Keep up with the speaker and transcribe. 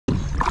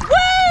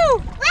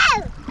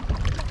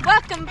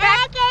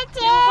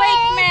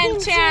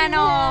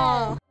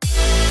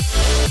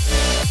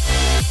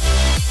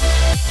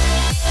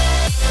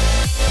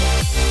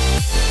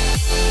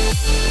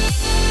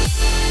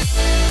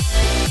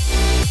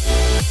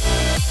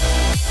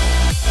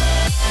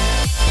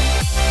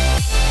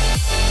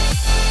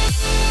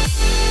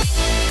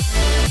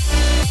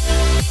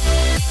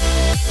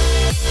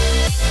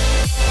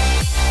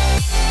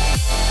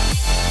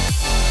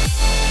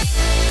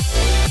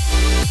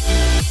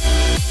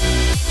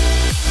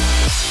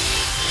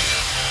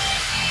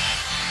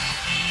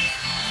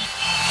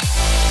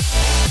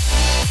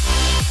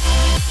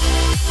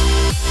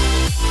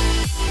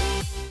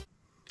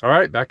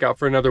right, back out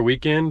for another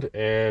weekend,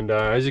 and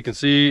as you can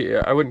see,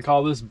 I wouldn't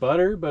call this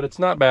butter, but it's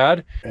not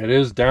bad. It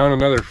is down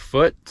another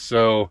foot,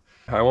 so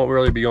I won't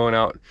really be going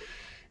out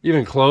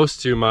even close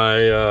to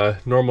my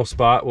normal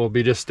spot. We'll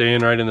be just staying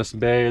right in this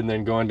bay and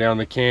then going down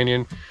the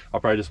canyon. I'll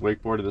probably just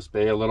wakeboard to this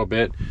bay a little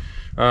bit.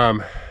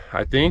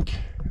 I think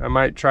I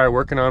might try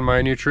working on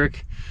my new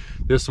trick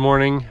this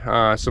morning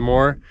some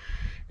more.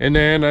 And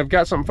then I've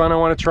got something fun I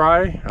want to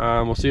try.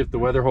 We'll see if the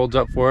weather holds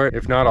up for it.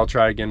 If not, I'll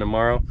try again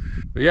tomorrow.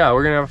 But yeah,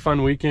 we're gonna have a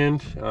fun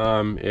weekend.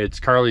 It's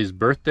Carly's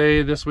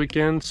birthday this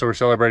weekend, so we're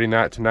celebrating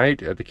that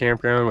tonight at the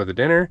campground with a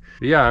dinner.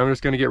 But yeah, I'm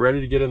just gonna get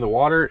ready to get in the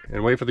water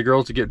and wait for the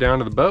girls to get down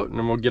to the boat, and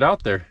then we'll get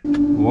out there.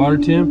 Water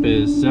temp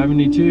is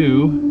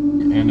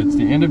 72, and it's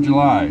the end of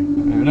July.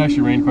 It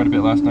actually rained quite a bit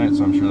last night,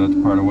 so I'm sure that's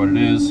part of what it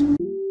is.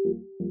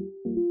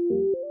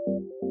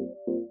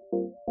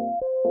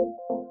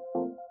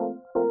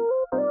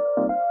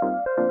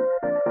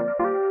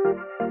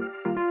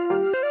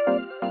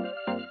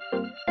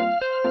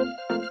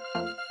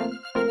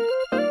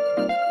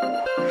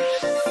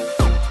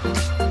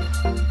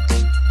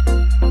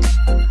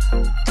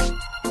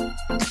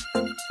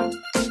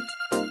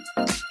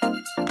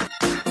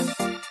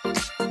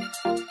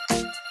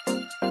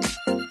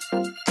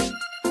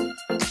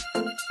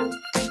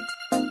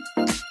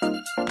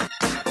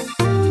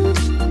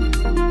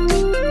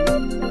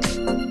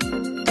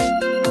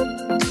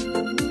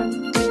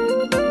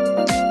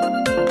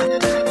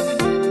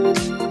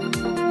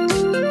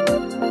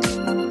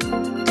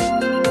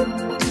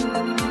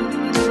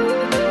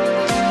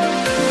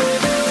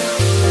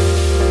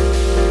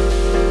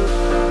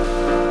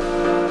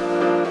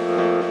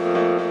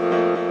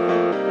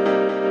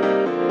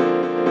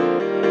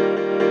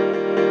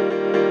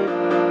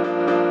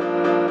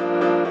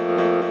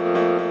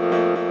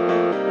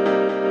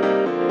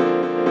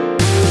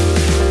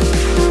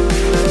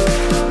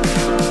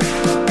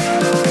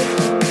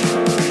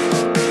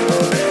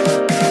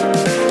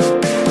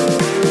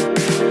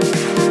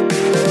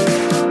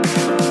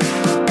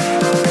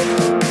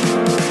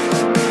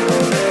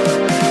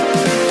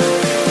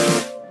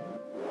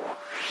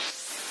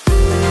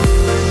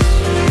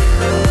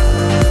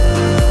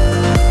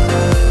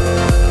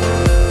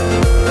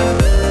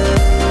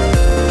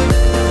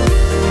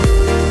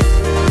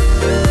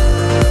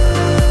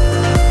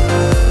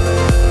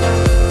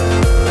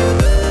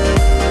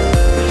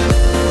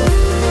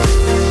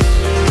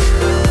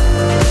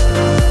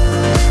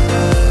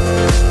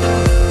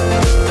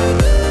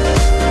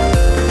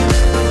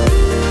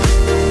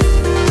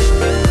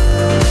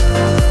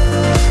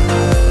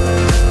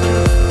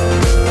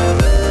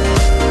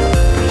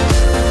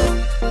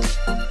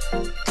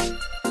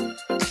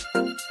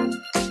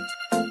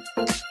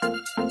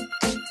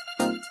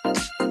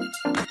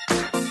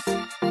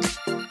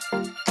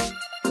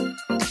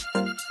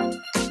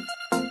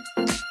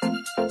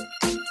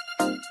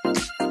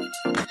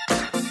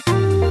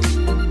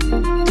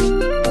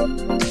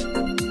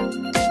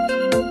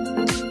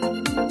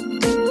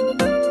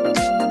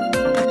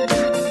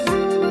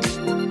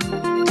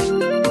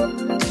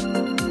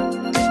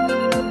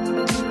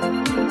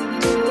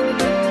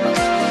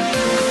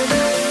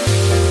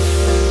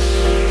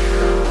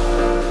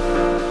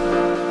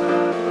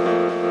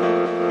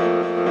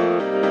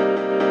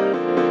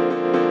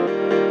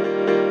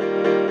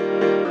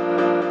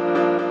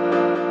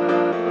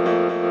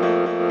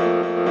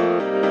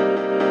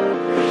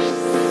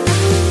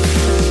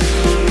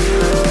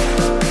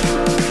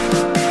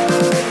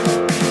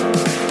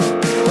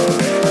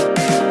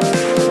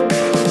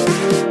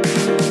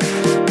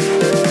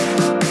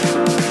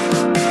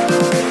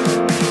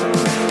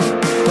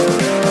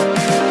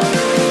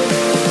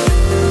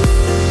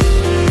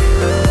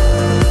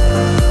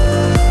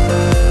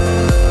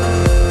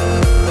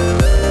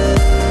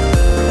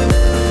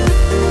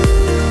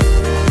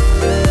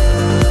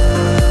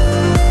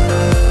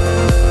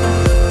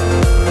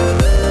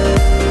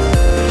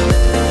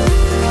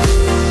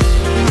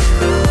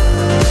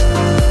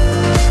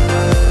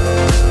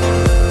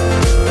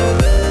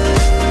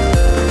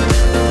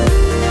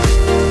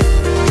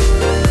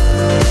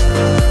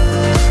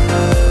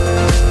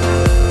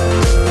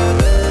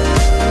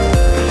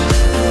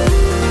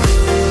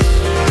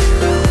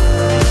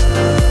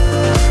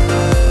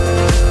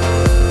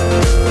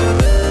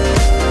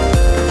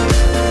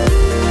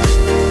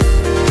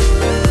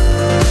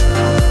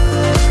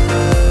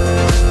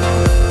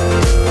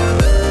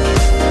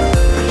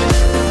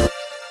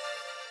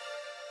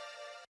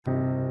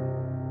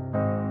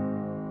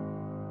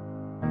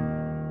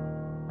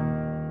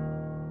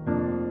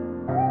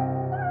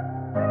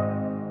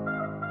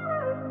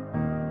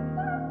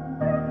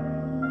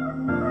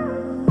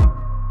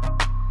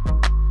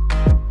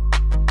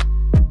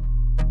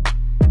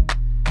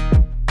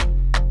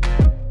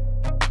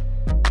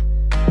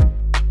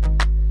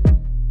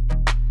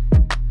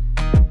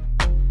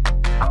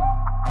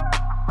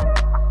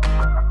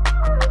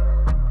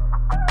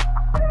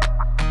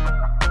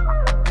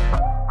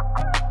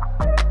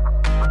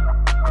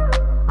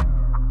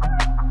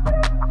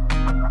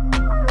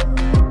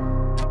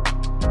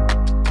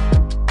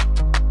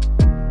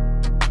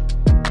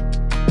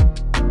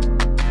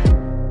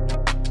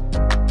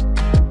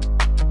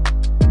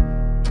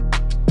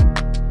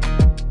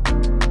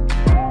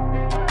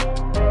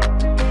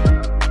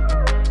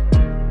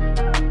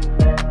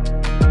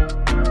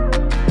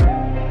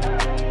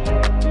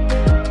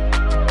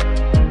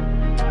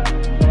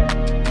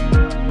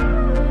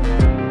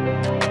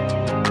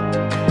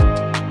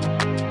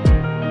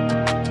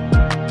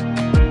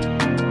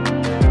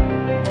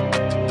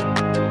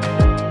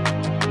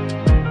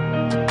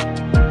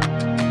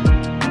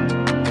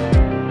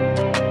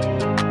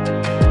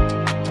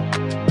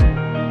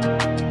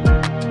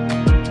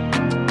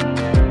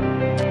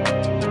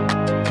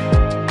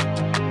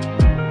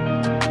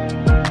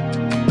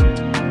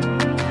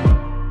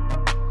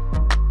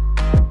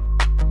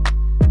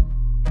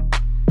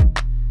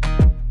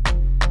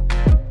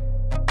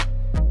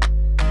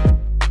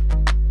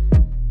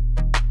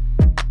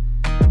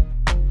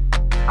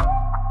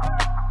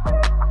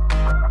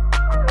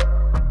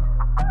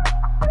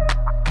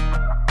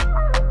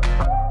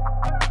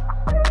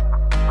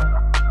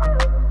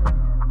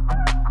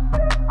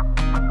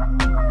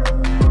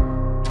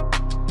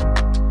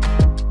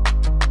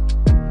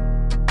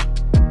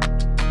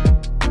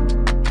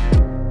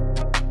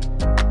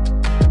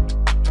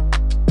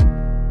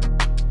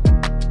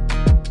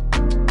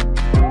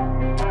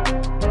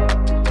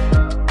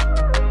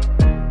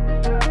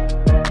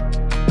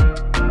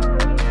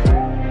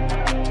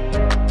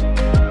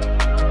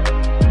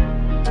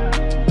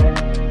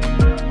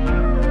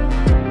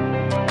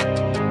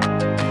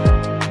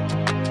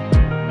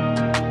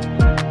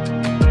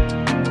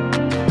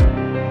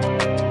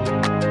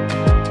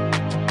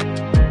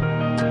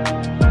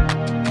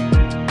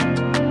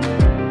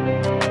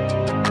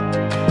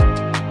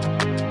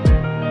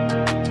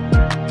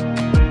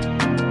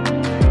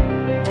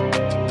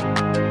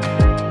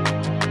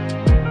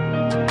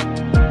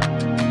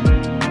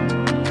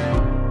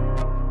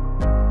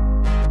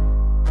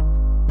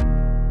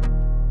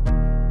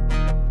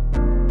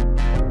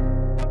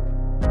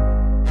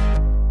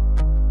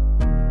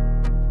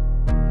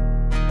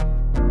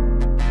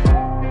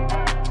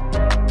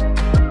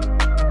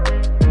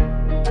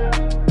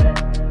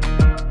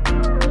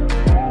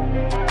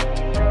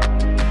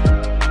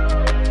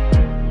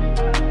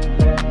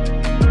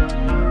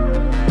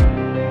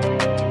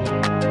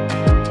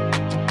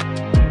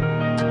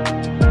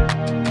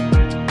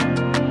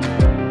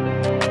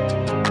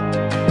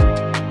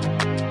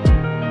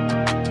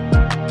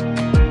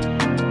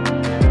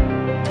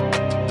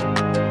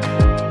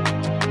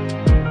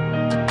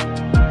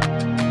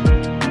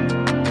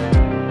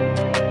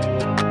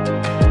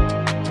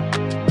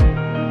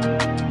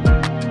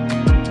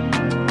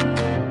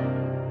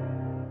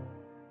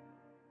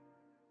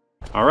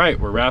 All right,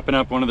 we're wrapping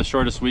up one of the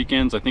shortest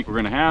weekends I think we're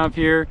gonna have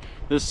here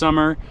this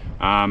summer.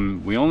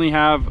 We only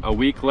have a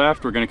week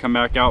left. We're gonna come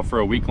back out for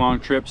a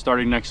week-long trip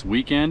starting next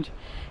weekend.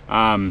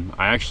 I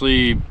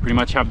actually pretty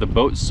much have the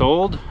boat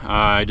sold.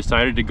 I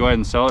decided to go ahead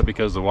and sell it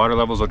because the water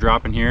levels are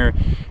dropping here,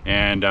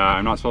 and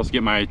I'm not supposed to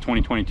get my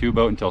 2022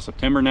 boat until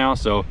September now.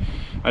 So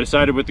I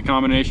decided with the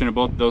combination of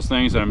both of those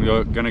things that I'm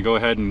gonna go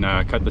ahead and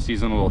cut the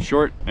season a little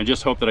short and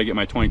just hope that I get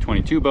my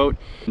 2022 boat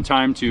in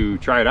time to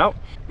try it out.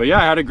 But yeah,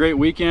 I had a great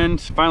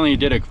weekend. Finally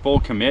did a full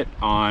commit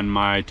on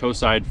my toe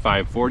side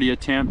 540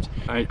 attempt.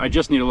 I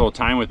just need a little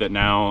time with it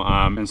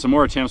now, and some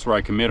more attempts where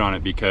I commit on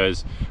it,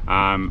 because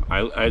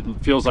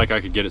it feels like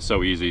I could get it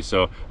so easy.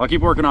 So I'll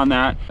keep working on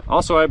that.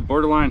 Also, I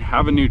borderline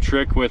have a new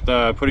trick with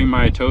putting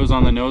my toes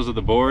on the nose of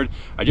the board.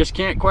 I just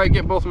can't quite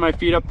get both of my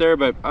feet up there,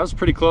 but I was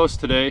pretty close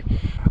today.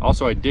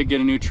 Also, I did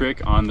get a new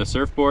trick on the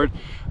surfboard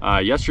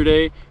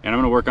yesterday, and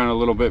I'm going to work on it a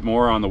little bit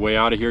more on the way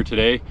out of here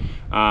today,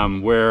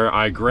 where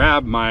I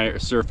grab my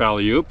surf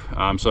alley-oop.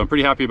 So I'm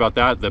pretty happy about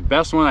that. The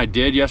best one I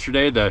did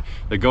yesterday, the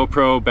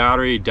GoPro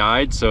battery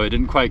died, so it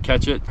didn't quite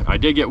catch it. I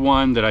did get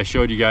one that I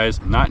showed you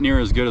guys, not near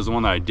as good as the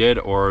one that I did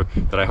or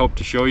that I hope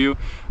to show you,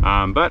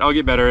 but I'll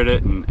get better at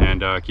it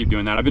and keep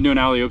doing that. I've been doing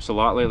alley-oops a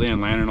lot lately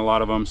and landing a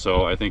lot of them,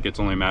 so I think it's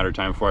only a matter of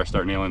time before I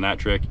start nailing that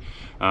trick.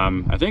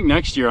 I think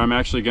next year I'm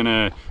actually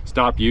gonna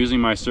stop using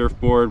my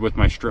surfboard with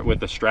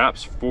the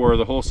straps for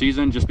the whole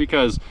season, just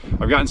because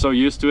I've gotten so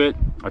used to it.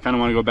 I kind of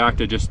want to go back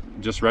to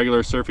just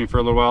regular surfing for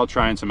a little while,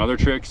 trying some other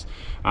tricks.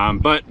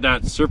 But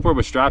that surfboard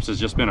with straps has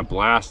just been a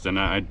blast, and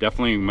I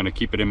definitely am going to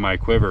keep it in my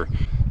quiver.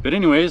 But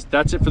anyways,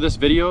 that's it for this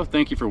video.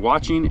 Thank you for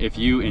watching. If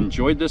you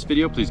enjoyed this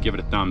video, please give it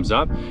a thumbs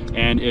up.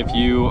 And if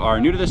you are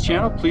new to this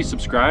channel, please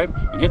subscribe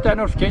and hit that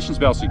notifications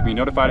bell so you can be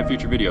notified of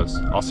future videos.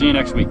 I'll see you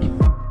next week.